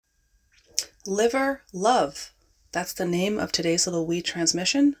Liver Love. That's the name of today's little wee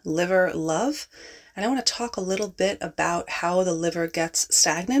transmission, Liver Love. And I want to talk a little bit about how the liver gets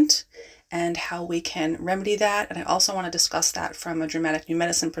stagnant and how we can remedy that. And I also want to discuss that from a Dramatic New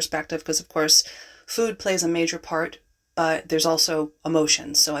Medicine perspective because, of course, food plays a major part, but there's also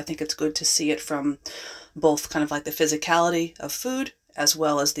emotions. So I think it's good to see it from both kind of like the physicality of food as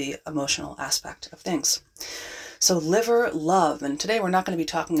well as the emotional aspect of things. So Liver Love. And today we're not going to be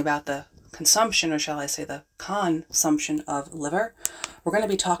talking about the consumption, or shall I say the consumption of liver. We're going to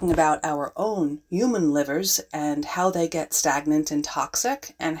be talking about our own human livers and how they get stagnant and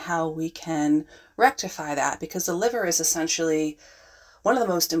toxic and how we can rectify that, because the liver is essentially one of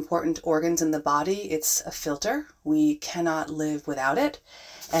the most important organs in the body. It's a filter. We cannot live without it.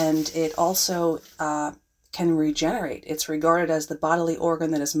 And it also can regenerate. It's regarded as the bodily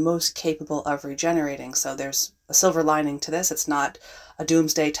organ that is most capable of regenerating. So there's a silver lining to this. It's not a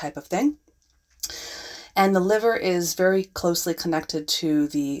doomsday type of thing. And the liver is very closely connected to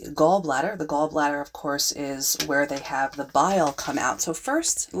the gallbladder. The gallbladder, of course, is where they have the bile come out. So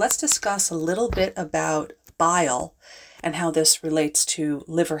first, let's discuss a little bit about bile and how this relates to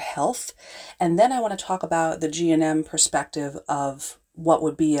liver health. And then I want to talk about the G&M perspective of what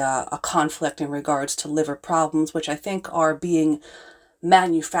would be a conflict in regards to liver problems, which I think are being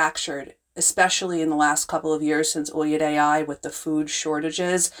manufactured, especially in the last couple of years since Oyed AI with the food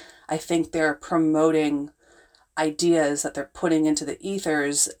shortages. I think they're promoting ideas that they're putting into the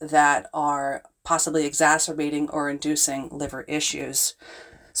ethers that are possibly exacerbating or inducing liver issues.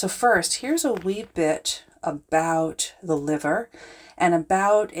 So first, here's a wee bit about the liver and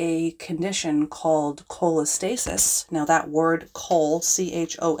about a condition called cholestasis. Now that word chole,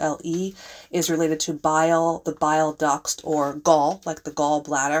 C-H-O-L-E, is related to bile, the bile ducts, or gall, like the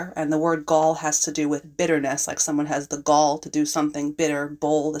gallbladder. And the word gall has to do with bitterness, like someone has the gall to do something bitter,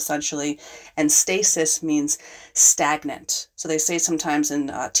 bold, essentially. And stasis means stagnant. So they say sometimes in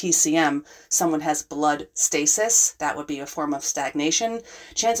TCM, someone has blood stasis. That would be a form of stagnation.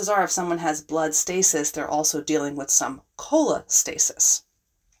 Chances are if someone has blood stasis, they're also dealing with some cholestasis.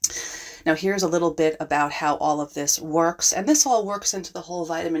 Now here's a little bit about how all of this works, and this all works into the whole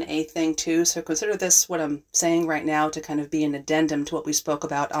vitamin A thing too, so consider this, what I'm saying right now, to kind of be an addendum to what we spoke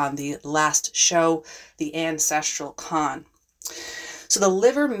about on the last show, the ancestral con. So the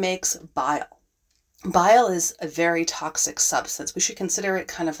liver makes bile. Bile is a very toxic substance. We should consider it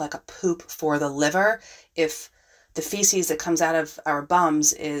kind of like a poop for the liver. If the feces that comes out of our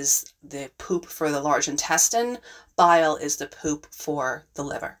bums is the poop for the large intestine, bile is the poop for the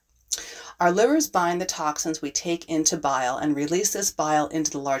liver. Our livers bind the toxins we take into bile and release this bile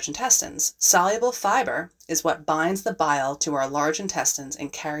into the large intestines. Soluble fiber is what binds the bile to our large intestines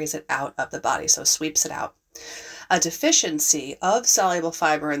and carries it out of the body, so sweeps it out. A deficiency of soluble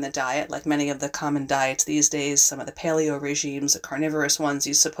fiber in the diet, like many of the common diets these days, some of the paleo regimes, the carnivorous ones,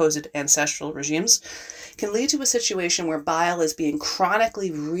 these supposed ancestral regimes, can lead to a situation where bile is being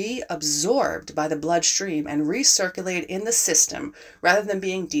chronically reabsorbed by the bloodstream and recirculated in the system rather than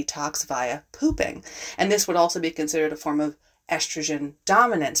being detoxed via pooping. And this would also be considered a form of estrogen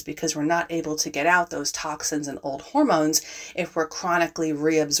dominance, because we're not able to get out those toxins and old hormones if we're chronically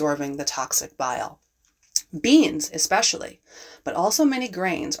reabsorbing the toxic bile. Beans especially, but also many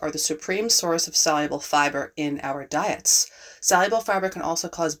grains, are the supreme source of soluble fiber in our diets. Soluble fiber can also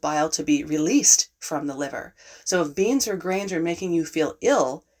cause bile to be released from the liver. So if beans or grains are making you feel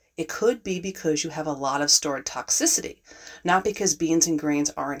ill, it could be because you have a lot of stored toxicity, not because beans and grains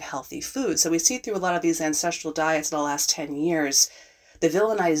aren't healthy foods. So we see through a lot of these ancestral diets in the last 10 years, the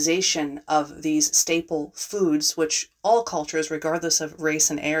villainization of these staple foods, which all cultures, regardless of race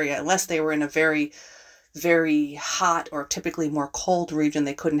and area, unless they were in a very hot or typically more cold region,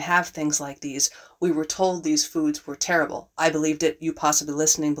 they couldn't have things like these. We were told these foods were terrible. I believed it. You possibly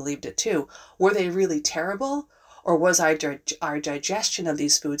listening believed it too. Were they really terrible? Or was our digestion of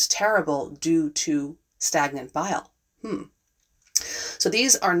these foods terrible due to stagnant bile? So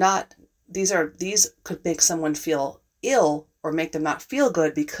these could make someone feel ill or make them not feel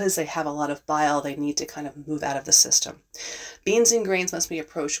good because they have a lot of bile they need to kind of move out of the system. Beans and grains must be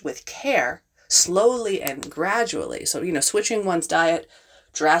approached with care, slowly and gradually. So, switching one's diet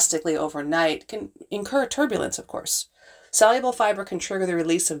drastically overnight can incur turbulence, of course. Soluble fiber can trigger the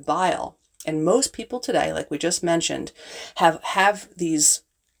release of bile. And most people today, like we just mentioned, have these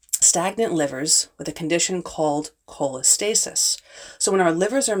stagnant livers with a condition called cholestasis. So when our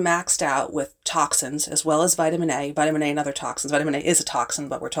livers are maxed out with toxins, as well as vitamin A and other toxins, vitamin A is a toxin,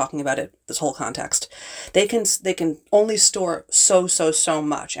 but we're talking about it, this whole context, they can only store so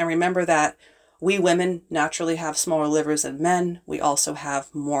much. And remember that We women naturally have smaller livers than men. We also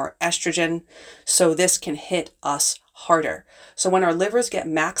have more estrogen. So this can hit us harder. So when our livers get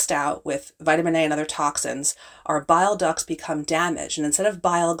maxed out with vitamin A and other toxins, our bile ducts become damaged. And instead of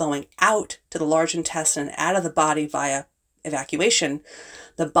bile going out to the large intestine and out of the body via evacuation,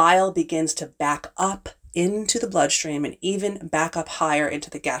 the bile begins to back up into the bloodstream and even back up higher into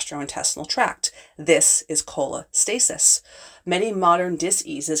the gastrointestinal tract. This is cholestasis. Many modern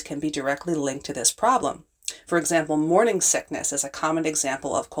diseases can be directly linked to this problem. For example, morning sickness is a common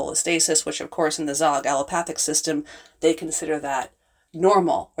example of cholestasis, which of course in the Zog allopathic system, they consider that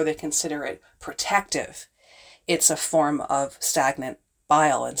normal, or they consider it protective. It's a form of stagnant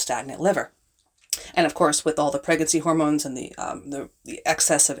bile and stagnant liver. And of course, with all the pregnancy hormones and the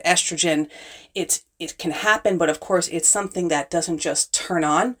excess of estrogen, it can happen. But of course, it's something that doesn't just turn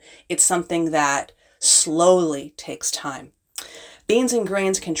on. It's something that slowly takes time. Beans and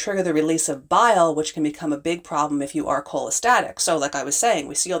grains can trigger the release of bile, which can become a big problem if you are cholestatic. So like I was saying,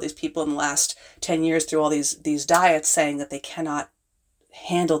 we see all these people in the last 10 years through all these diets saying that they cannot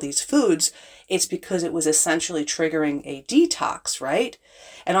handle these foods. It's because it was essentially triggering a detox, right?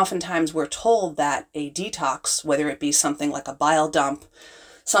 And oftentimes we're told that a detox, whether it be something like a bile dump,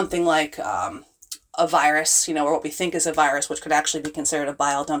 something like a virus, or what we think is a virus, which could actually be considered a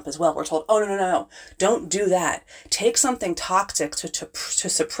bile dump as well. We're told, oh, no, don't do that. Take something toxic to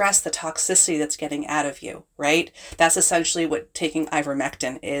suppress the toxicity that's getting out of you, right? That's essentially what taking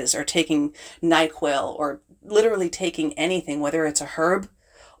ivermectin is, or taking NyQuil, or literally taking anything, whether it's a herb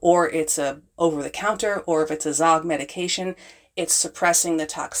or it's a over-the-counter, or if it's a Zog medication. It's suppressing the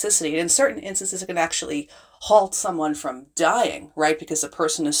toxicity. And in certain instances, it can actually halt someone from dying, right? Because the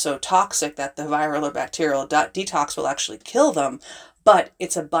person is so toxic that the viral or bacterial detox will actually kill them. But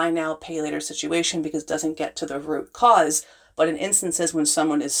it's a buy now, pay later situation because it doesn't get to the root cause. But in instances when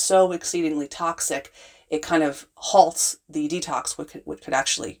someone is so exceedingly toxic, it kind of halts the detox, which could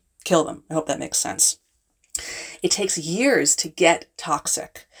actually kill them. I hope that makes sense. It takes years to get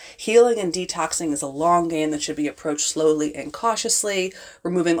toxic. Healing and detoxing is a long game that should be approached slowly and cautiously.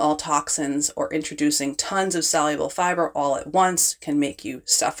 Removing all toxins or introducing tons of soluble fiber all at once can make you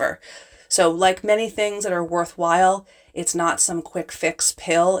suffer. So like many things that are worthwhile, it's not some quick fix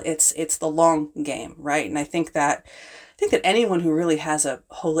pill. It's the long game, right? And I think that anyone who really has a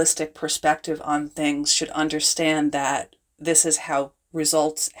holistic perspective on things should understand that this is how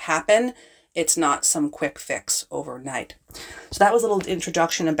results happen. It's not some quick fix overnight. So that was a little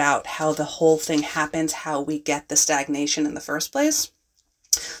introduction about how the whole thing happens, how we get the stagnation in the first place.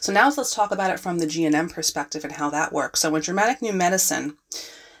 So now let's talk about it from the GNM perspective and how that works. So in Germanic New Medicine,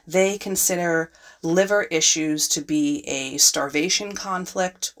 they consider liver issues to be a starvation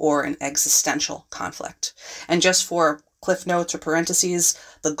conflict or an existential conflict. And just for cliff notes or parentheses,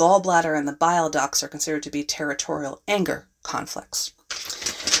 the gallbladder and the bile ducts are considered to be territorial anger conflicts.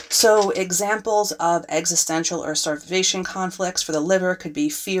 So examples of existential or starvation conflicts for the liver could be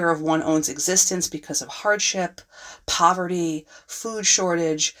fear of one's own existence because of hardship, poverty, food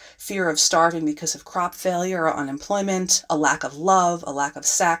shortage, fear of starving because of crop failure or unemployment, a lack of love, a lack of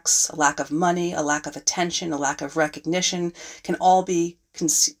sex, a lack of money, a lack of attention, a lack of recognition can all be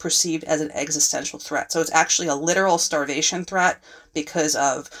perceived as an existential threat. So it's actually a literal starvation threat because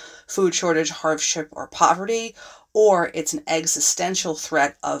of food shortage, hardship, or poverty, or it's an existential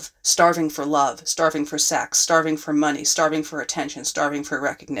threat of starving for love, starving for sex, starving for money, starving for attention, starving for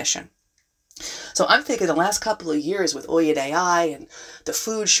recognition. So I'm thinking the last couple of years with Oyed AI and the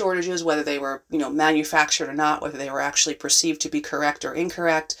food shortages, whether they were, manufactured or not, whether they were actually perceived to be correct or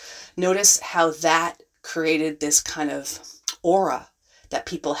incorrect, notice how that created this kind of aura that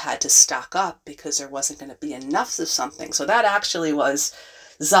people had to stock up because there wasn't going to be enough of something. So that actually was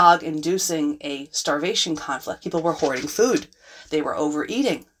Zog inducing a starvation conflict. People were hoarding food. They were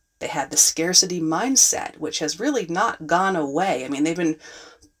overeating. They had the scarcity mindset, which has really not gone away. I mean, they've been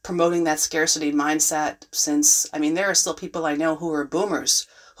promoting that scarcity mindset since, there are still people I know who are boomers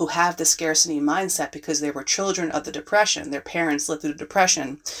who have the scarcity mindset because they were children of the Depression. Their parents lived through the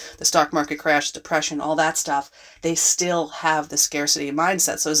Depression, the stock market crash, depression, all that stuff. They still have the scarcity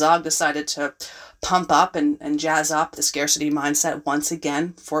mindset. So Zog decided to pump up and jazz up the scarcity mindset once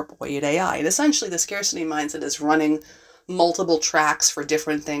again for Oyed AI. And essentially the scarcity mindset is running multiple tracks for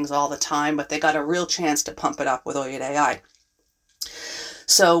different things all the time, but they got a real chance to pump it up with Oyed AI.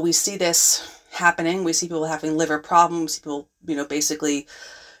 So we see this happening. We see people having liver problems, people, basically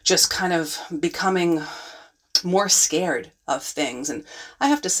just kind of becoming more scared of things. And I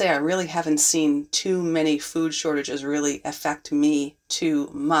have to say, I really haven't seen too many food shortages really affect me too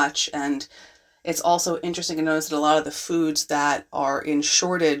much. And It's also interesting to notice that a lot of the foods that are in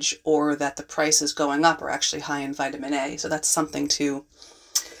shortage or that the price is going up are actually high in vitamin A. So that's something to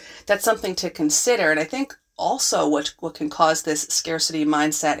consider. And I think also what can cause this scarcity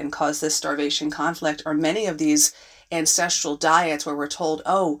mindset and cause this starvation conflict are many of these ancestral diets where we're told,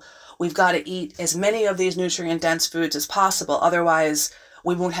 oh, we've got to eat as many of these nutrient dense foods as possible. Otherwise,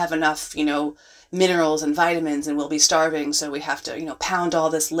 we won't have enough, minerals and vitamins and we'll be starving. So we have to, pound all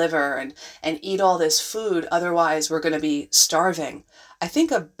this liver and eat all this food. Otherwise, we're going to be starving. I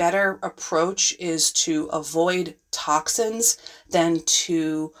think a better approach is to avoid toxins than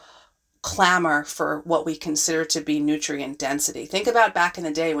to clamor for what we consider to be nutrient density. Think about back in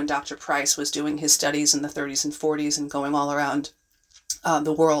the day when Dr. Price was doing his studies in the 30s and 40s and going all around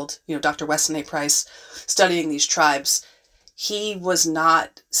the world, Dr. Weston A. Price studying these tribes. He was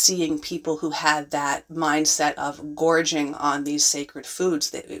not seeing people who had that mindset of gorging on these sacred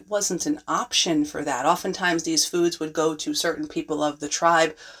foods. It wasn't an option for that. Oftentimes these foods would go to certain people of the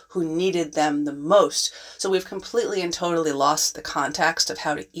tribe who needed them the most. So we've completely and totally lost the context of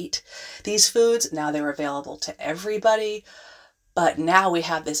how to eat these foods. Now they're available to everybody, but now we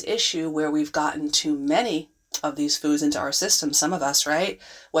have this issue where we've gotten too many of these foods into our system, some of us, right?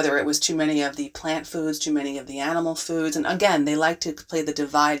 Whether it was too many of the plant foods, too many of the animal foods. And again, they like to play the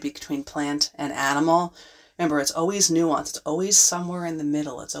divide between plant and animal. Remember, it's always nuanced. It's always somewhere in the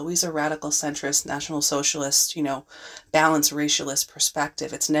middle. It's always a radical centrist, national socialist, balanced racialist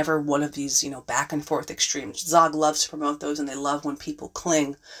perspective. It's never one of these, back and forth extremes. Zog loves to promote those, and they love when people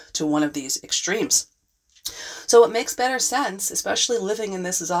cling to one of these extremes. So what makes better sense, especially living in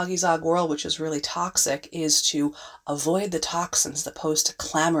this zog world, which is really toxic, is to avoid the toxins as opposed to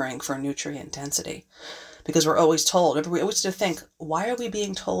clamoring for nutrient density. Because we're always told, we always have to think, why are we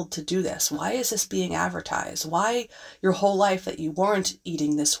being told to do this? Why is this being advertised? Why your whole life that you weren't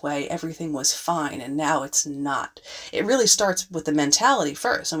eating this way, everything was fine, and now it's not? It really starts with the mentality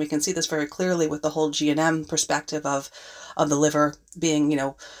first, and we can see this very clearly with the whole GNM perspective of the liver being,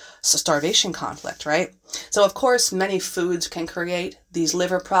 starvation conflict, right? So of course, many foods can create these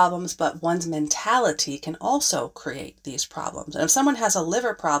liver problems, but one's mentality can also create these problems. And if someone has a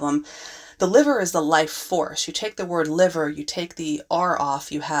liver problem, the liver is the life force. You take the word liver, you take the R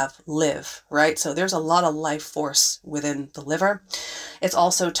off, you have live, right? So there's a lot of life force within the liver. It's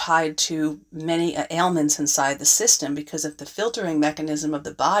also tied to many ailments inside the system, because if the filtering mechanism of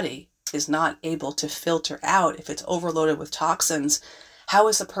the body is not able to filter out, if it's overloaded with toxins, how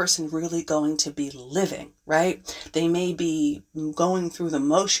is a person really going to be living, right? They may be going through the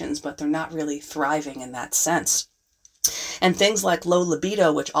motions, but they're not really thriving in that sense. And things like low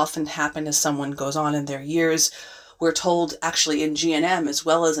libido, which often happen as someone goes on in their years, we're told actually in GNM as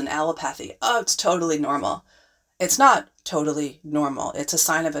well as in allopathy, oh, it's totally normal. It's not totally normal. It's a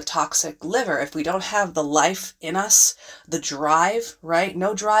sign of a toxic liver. If we don't have the life in us, the drive, right?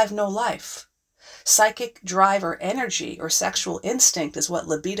 No drive, no life. Psychic drive or energy or sexual instinct is what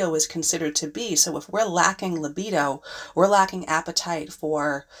libido is considered to be. So if we're lacking libido, we're lacking appetite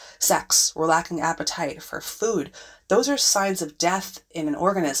for sex, we're lacking appetite for food, those are signs of death in an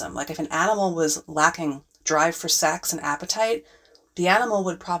organism. Like if an animal was lacking drive for sex and appetite, the animal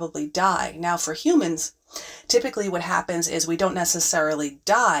would probably die. Now for humans, typically what happens is we don't necessarily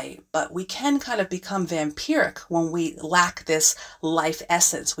die, but we can kind of become vampiric when we lack this life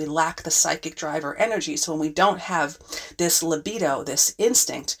essence. We lack the psychic drive or energy. So when we don't have this libido, this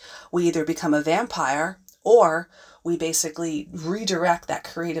instinct, we either become a vampire or we basically redirect that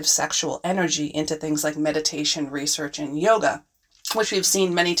creative sexual energy into things like meditation, research, and yoga, which we've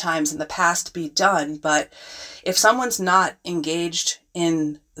seen many times in the past be done. But if someone's not engaged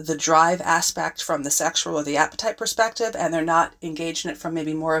in the drive aspect from the sexual or the appetite perspective, and they're not engaged in it from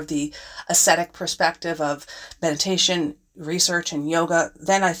maybe more of the ascetic perspective of meditation, research, and yoga,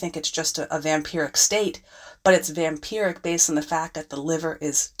 then I think it's just a vampiric state. But it's vampiric based on the fact that the liver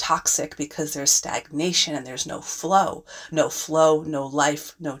is toxic because there's stagnation and there's no flow, no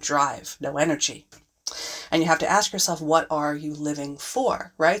life, no drive, no energy. And you have to ask yourself, what are you living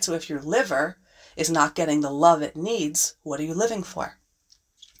for, right? So if your liver is not getting the love it needs, what are you living for?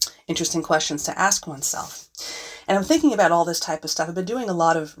 Interesting questions to ask oneself. And I'm thinking about all this type of stuff. I've been doing a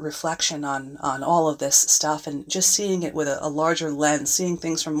lot of reflection on all of this stuff and just seeing it with a larger lens, seeing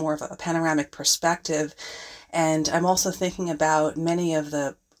things from more of a panoramic perspective. And I'm also thinking about many of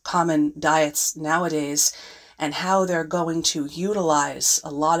the common diets nowadays and how they're going to utilize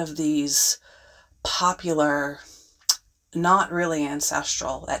a lot of these popular, not really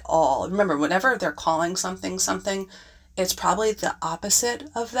ancestral at all. Remember, whenever they're calling something, it's probably the opposite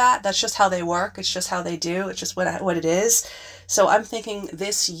of that. That's just how they work. It's just how they do. It's just what it is. So I'm thinking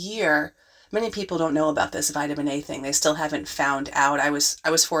this year, Many people don't know about this vitamin A thing. They still haven't found out. I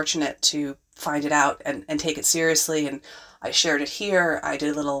was fortunate to find it out and take it seriously, and I shared it here. I did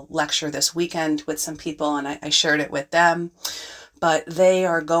a little lecture this weekend with some people, and I shared it with them. But they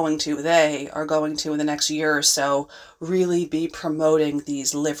are going to, in the next year or so, really be promoting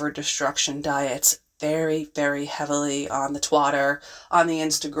these liver destruction diets very, very heavily on the Twitter, on the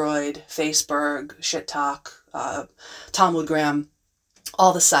Instagroid, Facebook, Shit Talk, Talmudgram,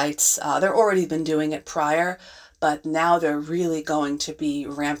 all the sites. They're already been doing it prior, but now they're really going to be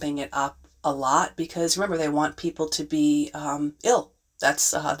ramping it up a lot because remember, they want people to be ill.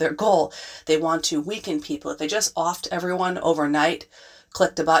 That's their goal. They want to weaken people. If they just offed everyone overnight,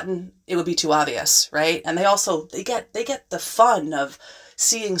 clicked a button, it would be too obvious, right? And they get the fun of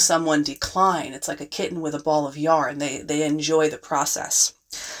seeing someone decline. It's like a kitten with a ball of yarn. They enjoy the process.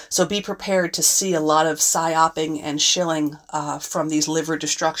 So be prepared to see a lot of psyoping and shilling from these liver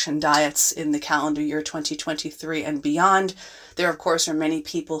destruction diets in the calendar year 2023 and beyond. There, of course, are many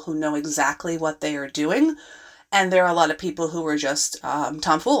people who know exactly what they are doing. And there are a lot of people who were just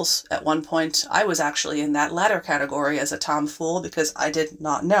tomfools. At one point, I was actually in that latter category as a tomfool because I did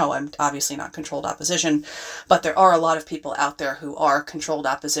not know. I'm obviously not controlled opposition, but there are a lot of people out there who are controlled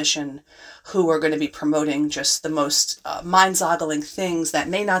opposition who are going to be promoting just the most mind-boggling things that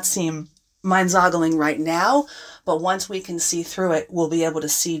may not seem mind-boggling right now, but once we can see through it, we'll be able to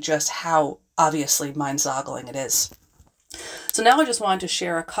see just how obviously mind-boggling it is. So now I just wanted to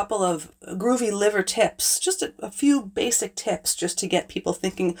share a couple of groovy liver tips, just a few basic tips just to get people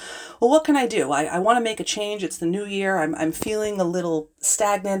thinking, well, what can I do? I want to make a change. It's the new year. I'm feeling a little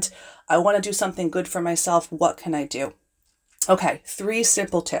stagnant. I want to do something good for myself. What can I do? Okay, 3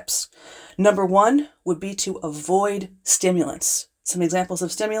 simple tips. Number 1 would be to avoid stimulants. Some examples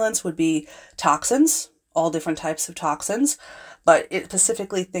of stimulants would be toxins, all different types of toxins, but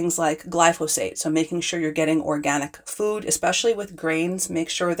specifically things like glyphosate. So making sure you're getting organic food, especially with grains.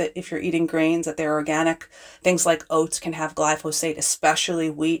 Make sure that if you're eating grains that they're organic. Things like oats can have glyphosate, especially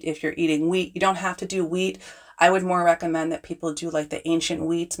wheat. If you're eating wheat, you don't have to do wheat. I would more recommend that people do like the ancient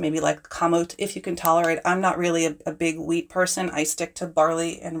wheats, maybe like kamut if you can tolerate. I'm not really a big wheat person. I stick to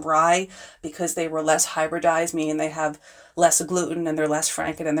barley and rye because they were less hybridized, meaning they have less gluten and they're less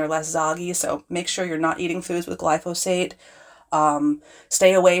franken and they're less zoggy. So make sure you're not eating foods with glyphosate.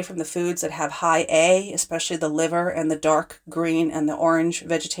 Stay away from the foods that have high A, especially the liver and the dark green and the orange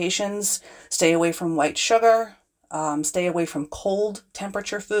vegetations. Stay away from white sugar. Stay away from cold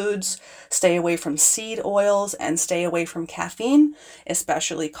temperature foods. Stay away from seed oils and stay away from caffeine,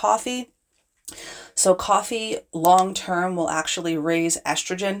 especially coffee. So coffee long term will actually raise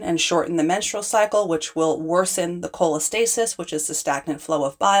estrogen and shorten the menstrual cycle, which will worsen the cholestasis, which is the stagnant flow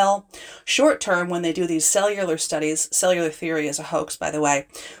of bile. Short term, when they do these cellular studies, cellular theory is a hoax, by the way.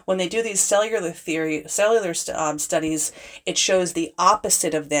 When they do these cellular studies, it shows the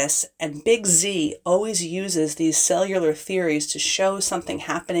opposite of this. And Big Z always uses these cellular theories to show something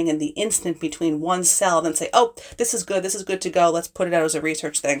happening in the instant between one cell and then say, oh, this is good to go. Let's put it out as a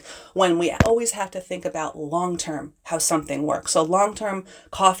research thing. When we always have to think about long-term how something works. So long-term,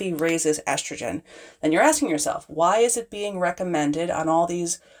 coffee raises estrogen. Then you're asking yourself, why is it being recommended on all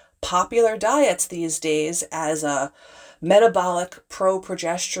these popular diets these days as a metabolic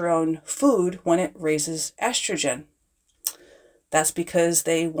pro-progesterone food when it raises estrogen? That's because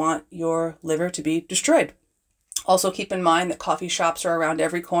they want your liver to be destroyed. Also keep in mind that coffee shops are around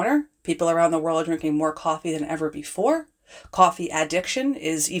every corner. People around the world are drinking more coffee than ever before. Coffee addiction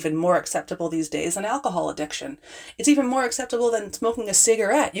is even more acceptable these days than alcohol addiction. It's even more acceptable than smoking a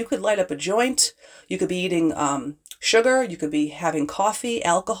cigarette. You could light up a joint. You could be eating sugar. You could be having coffee,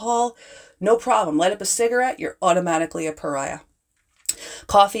 alcohol. No problem. Light up a cigarette. You're automatically a pariah.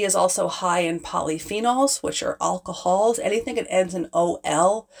 Coffee is also high in polyphenols, which are alcohols. Anything that ends in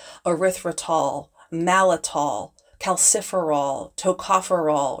OL, erythritol, malitol, calciferol,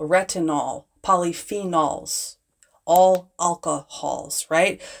 tocopherol, retinol, polyphenols. All alcohols,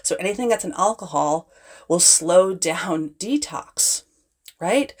 right? So anything that's an alcohol will slow down detox,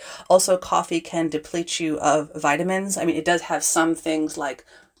 right? Also, coffee can deplete you of vitamins. I mean, it does have some things like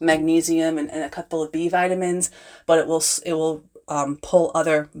magnesium and a couple of B vitamins, but it will pull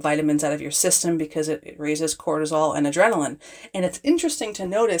other vitamins out of your system because it raises cortisol and adrenaline. And it's interesting to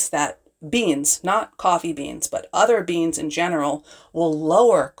notice that beans, not coffee beans, but other beans in general, will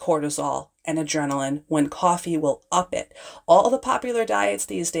lower cortisol and adrenaline when coffee will up it. All the popular diets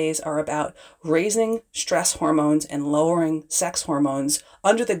these days are about raising stress hormones and lowering sex hormones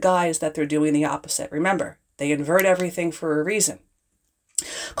under the guise that they're doing the opposite. Remember, they invert everything for a reason.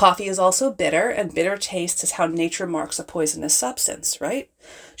 Coffee is also bitter, and bitter taste is how nature marks a poisonous substance, right?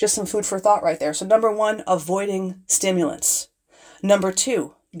 Just some food for thought right there. So number one, avoiding stimulants. Number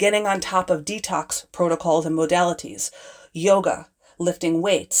two, getting on top of detox protocols and modalities. Yoga, lifting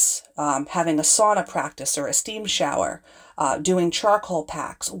weights, having a sauna practice or a steam shower, doing charcoal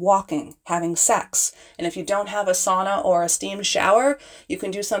packs, walking, having sex. And if you don't have a sauna or a steam shower, you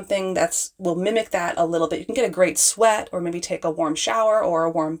can do something that's will mimic that a little bit. You can get a great sweat, or maybe take a warm shower or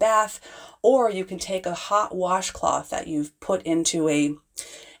a warm bath, or you can take a hot washcloth that you've put into a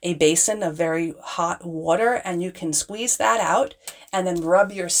basin of very hot water, and you can squeeze that out and then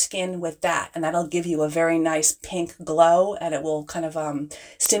rub your skin with that, and that'll give you a very nice pink glow, and it will kind of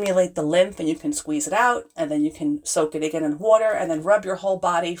stimulate the lymph, and you can squeeze it out, and then you can soak it again in water, and then rub your whole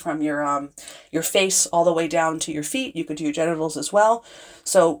body from your face all the way down to your feet. You could do your genitals as well.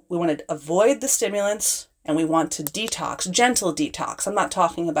 So we want to avoid the stimulants, and we want to detox, gentle detox. I'm not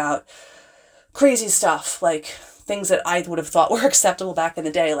talking about crazy stuff like things that I would have thought were acceptable back in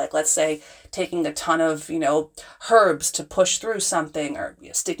the day, like let's say taking a ton of, herbs to push through something, or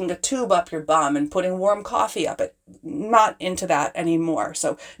sticking a tube up your bum and putting warm coffee up it. Not into that anymore.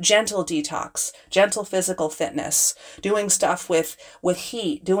 So gentle detox, gentle physical fitness, doing stuff with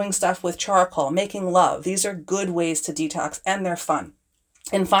heat, doing stuff with charcoal, making love. These are good ways to detox, and they're fun.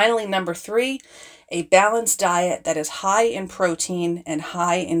 And finally, number three, a balanced diet that is high in protein and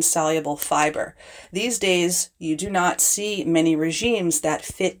high in soluble fiber. These days, you do not see many regimes that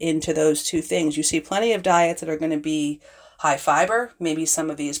fit into those two things. You see plenty of diets that are going to be high fiber, maybe some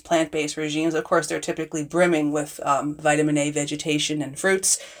of these plant-based regimes. Of course, they're typically brimming with vitamin A, vegetation, and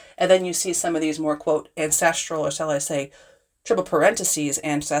fruits. And then you see some of these more, quote, ancestral, or shall I say, triple parentheses,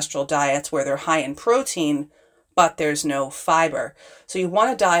 ancestral diets where they're high in protein, but there's no fiber. So you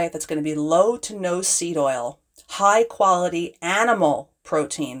want a diet that's going to be low to no seed oil, high quality animal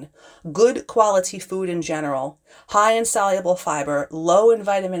protein, good quality food in general, high in soluble fiber, low in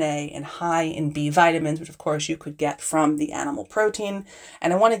vitamin A, and high in B vitamins, which of course you could get from the animal protein.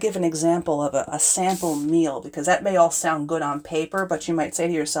 And I want to give an example of a sample meal, because that may all sound good on paper, but you might say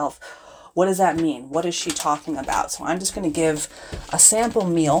to yourself, what does that mean? What is she talking about? So I'm just going to give a sample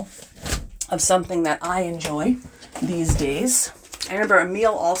meal of something that I enjoy these days. And remember, a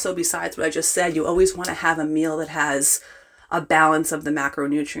meal also, besides what I just said, you always want to have a meal that has a balance of the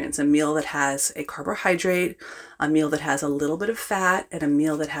macronutrients, a meal that has a carbohydrate, a meal that has a little bit of fat, and a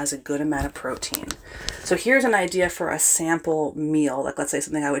meal that has a good amount of protein. So here's an idea for a sample meal, like let's say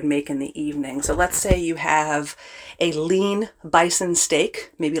something I would make in the evening. So let's say you have a lean bison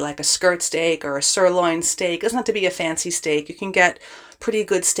steak, maybe like a skirt steak or a sirloin steak. It doesn't have to be a fancy steak. You can get pretty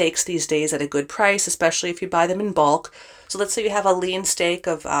good steaks these days at a good price, especially if you buy them in bulk. So let's say you have a lean steak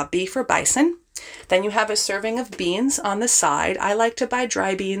of beef or bison. Then you have a serving of beans on the side. I like to buy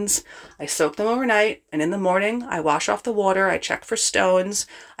dry beans. I soak them overnight, and in the morning I wash off the water. I check for stones.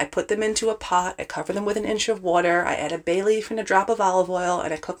 I put them into a pot. I cover them with an inch of water. I add a bay leaf and a drop of olive oil,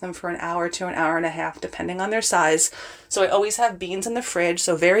 and I cook them for an hour to an hour and a half, depending on their size. So I always have beans in the fridge.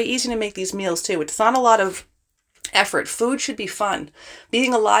 So very easy to make these meals too. It's not a lot of effort. Food should be fun.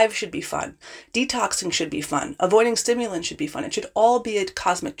 Being alive should be fun. Detoxing should be fun. Avoiding stimulants should be fun. It should all be a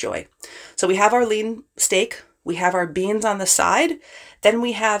cosmic joy. So we have our lean steak. We have our beans on the side. Then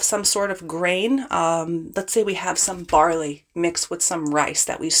we have some sort of grain. Let's say we have some barley mixed with some rice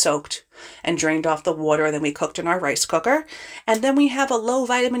that we soaked and drained off the water, and then we cooked in our rice cooker. And then we have a low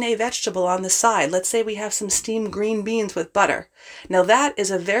vitamin A vegetable on the side. Let's say we have some steamed green beans with butter. Now that is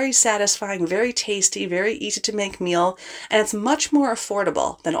a very satisfying, very tasty, very easy to make meal, and it's much more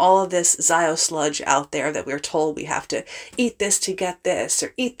affordable than all of this Zio sludge out there that we're told we have to eat this to get this,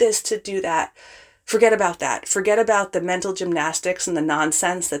 or eat this to do that. Forget about that. Forget about the mental gymnastics and the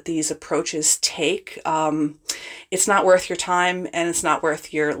nonsense that these approaches take. It's not worth your time, and it's not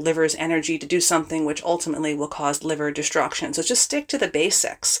worth your liver's energy to do something which ultimately will cause liver destruction. So just stick to the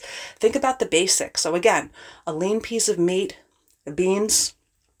basics. Think about the basics. So again, a lean piece of meat, beans,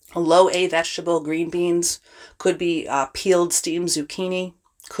 a low A vegetable, green beans, could be peeled steamed zucchini,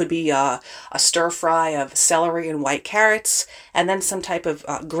 could be a stir fry of celery and white carrots, and then some type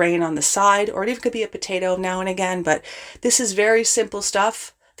of grain on the side, or it even could be a potato now and again. But this is very simple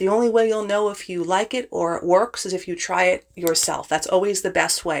stuff. The only way you'll know if you like it or it works is if you try it yourself. That's always the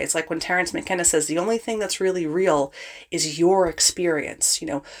best way. It's like when Terence McKenna says the only thing that's really real is your experience,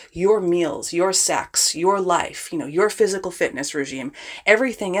 your meals, your sex, your life, your physical fitness regime.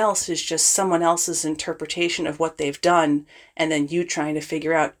 Everything else is just someone else's interpretation of what they've done, and then you trying to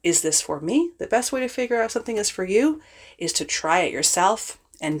figure out, is this for me? The best way to figure out something is for you is to try it yourself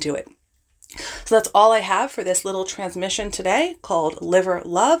and do it. So that's all I have for this little transmission today called Liver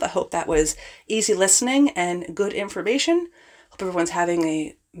Love. I hope that was easy listening and good information. Hope everyone's having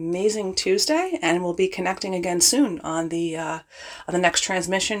an amazing Tuesday, and we'll be connecting again soon on the next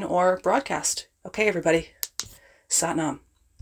transmission or broadcast. Okay, everybody. Sat Nam.